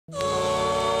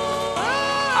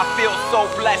I feel so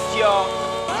blessed, y'all.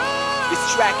 This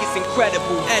track is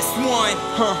incredible. S1,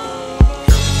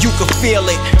 You can feel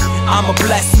it. I'm a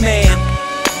blessed man.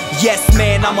 Yes,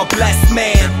 man, I'm a blessed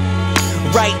man.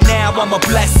 Right now, I'm a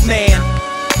blessed man.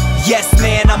 Yes,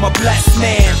 man, I'm a blessed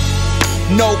man.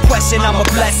 No question, I'm a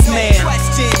blessed man.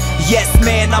 Yes,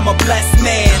 man, I'm a blessed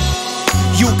man.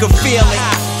 You can feel it.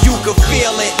 You can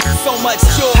feel it. So much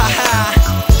joy.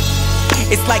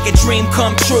 It's like a dream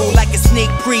come true, like a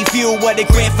sneak preview of the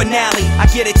grand finale.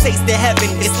 I get a taste of heaven,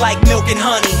 it's like milk and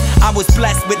honey. I was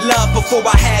blessed with love before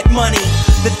I had money.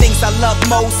 The things I love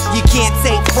most, you can't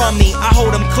take from me. I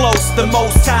hold them close, the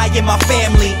most high in my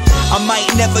family. I might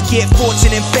never get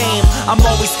fortune and fame, I'm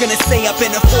always gonna stay up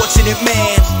in a fortunate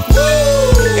man.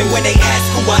 And when they ask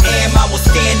who I am, I will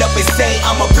stand up and say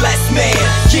I'm a blessed man.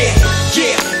 Yeah,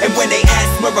 yeah. And when they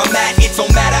ask where I'm at, it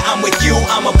don't matter, I'm with you,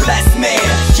 I'm a blessed man.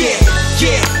 Yeah,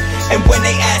 yeah. And when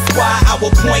they ask why, I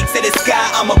will point to the sky,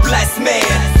 I'm a blessed man.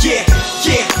 Yeah,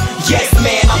 yeah. Yes,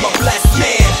 man, I'm a blessed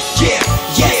man. Yeah,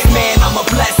 yes, man, I'm a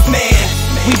blessed man.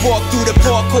 We walk through the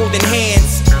park holding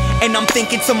hands, and I'm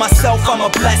thinking to myself, I'm a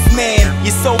blessed man.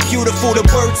 You're so beautiful, the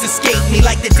words escape me,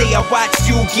 like the day I watched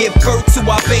you give birth to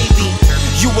our baby.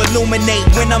 You illuminate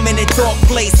when I'm in a dark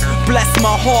place. Bless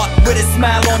my heart with a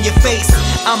smile on your face.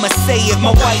 I'ma say it,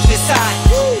 my wife is hot,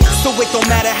 so it don't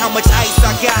matter how much ice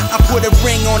I got. I put a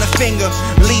ring on her finger,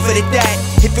 leave it at that.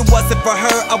 If it wasn't for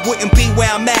her, I wouldn't be where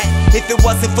I'm at. If it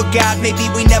wasn't for God, maybe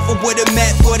we never would've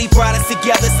met. But He brought us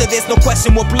together, so there's no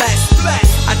question we're blessed.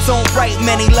 I don't write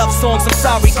many love songs, I'm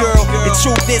sorry girl. The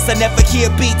truth is I never hear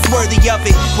beats worthy of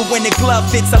it. But when the glove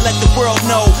fits, I let the world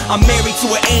know I'm married to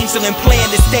an angel and plan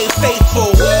to stay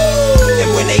faithful. And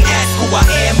when they ask who I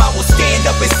am, I will stand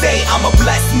up and say I'm a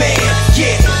blessed man.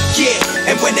 Yeah, yeah.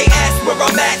 And when they ask where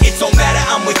I'm at, it don't matter,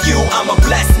 I'm with you, I'm a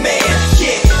blessed man.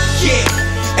 Yeah,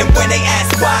 yeah. And when they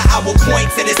ask why, I will point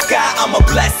to the sky, I'm a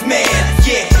blessed man.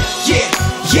 Yeah, yeah.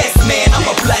 Yes, man, I'm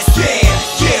a blessed man.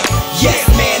 Yeah, yes,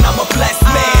 man, I'm a blessed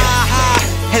man.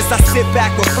 As I sit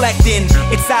back reflecting,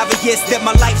 it's obvious that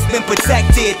my life's been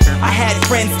protected. I had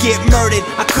friends get murdered,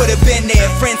 I could've been there.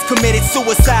 Friends committed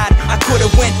suicide, I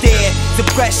could've went there.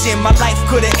 Depression, my life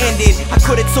could've ended. I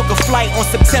could've took a flight on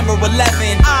September 11.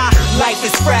 Life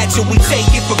is fragile, we take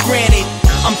it for granted.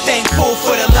 I'm thankful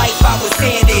for the life I was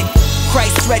handed.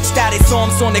 Christ stretched out His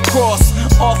arms on the cross,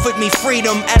 offered me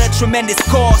freedom at a tremendous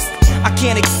cost. I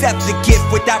can't accept the gift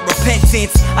without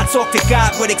repentance. I talk to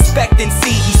God with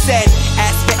expectancy. He said,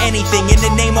 ask for anything in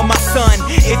the name of my son.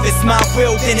 If it's my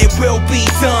will, then it will be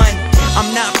done.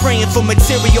 I'm not praying for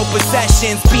material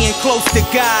possessions. Being close to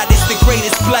God is the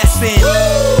greatest blessing.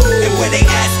 And when they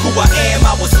ask who I am,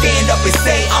 I will stand up and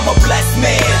say I'm a blessed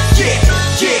man. Yeah,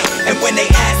 yeah. And when they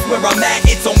ask where I'm at,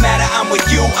 it don't matter, I'm with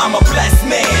you, I'm a blessed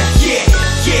man. Yeah,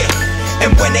 yeah.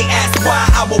 And when they ask why,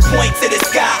 I will point to the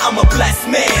sky, I'm a blessed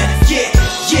man. Yeah,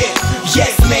 yeah.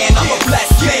 Yes, man, I'm a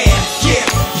blessed man. Yeah,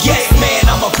 yes, man,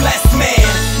 I'm a blessed man.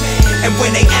 And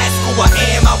when they ask who I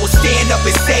am, I will stand up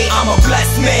and say I'm a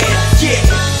blessed man. Yeah,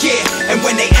 yeah. And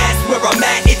when they ask where I'm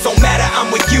at, it don't matter, I'm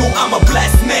with you, I'm a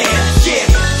blessed man. Yeah,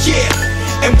 yeah.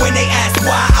 And when they ask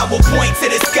why, I will point to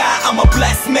the sky, I'm a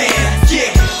blessed man. Yeah,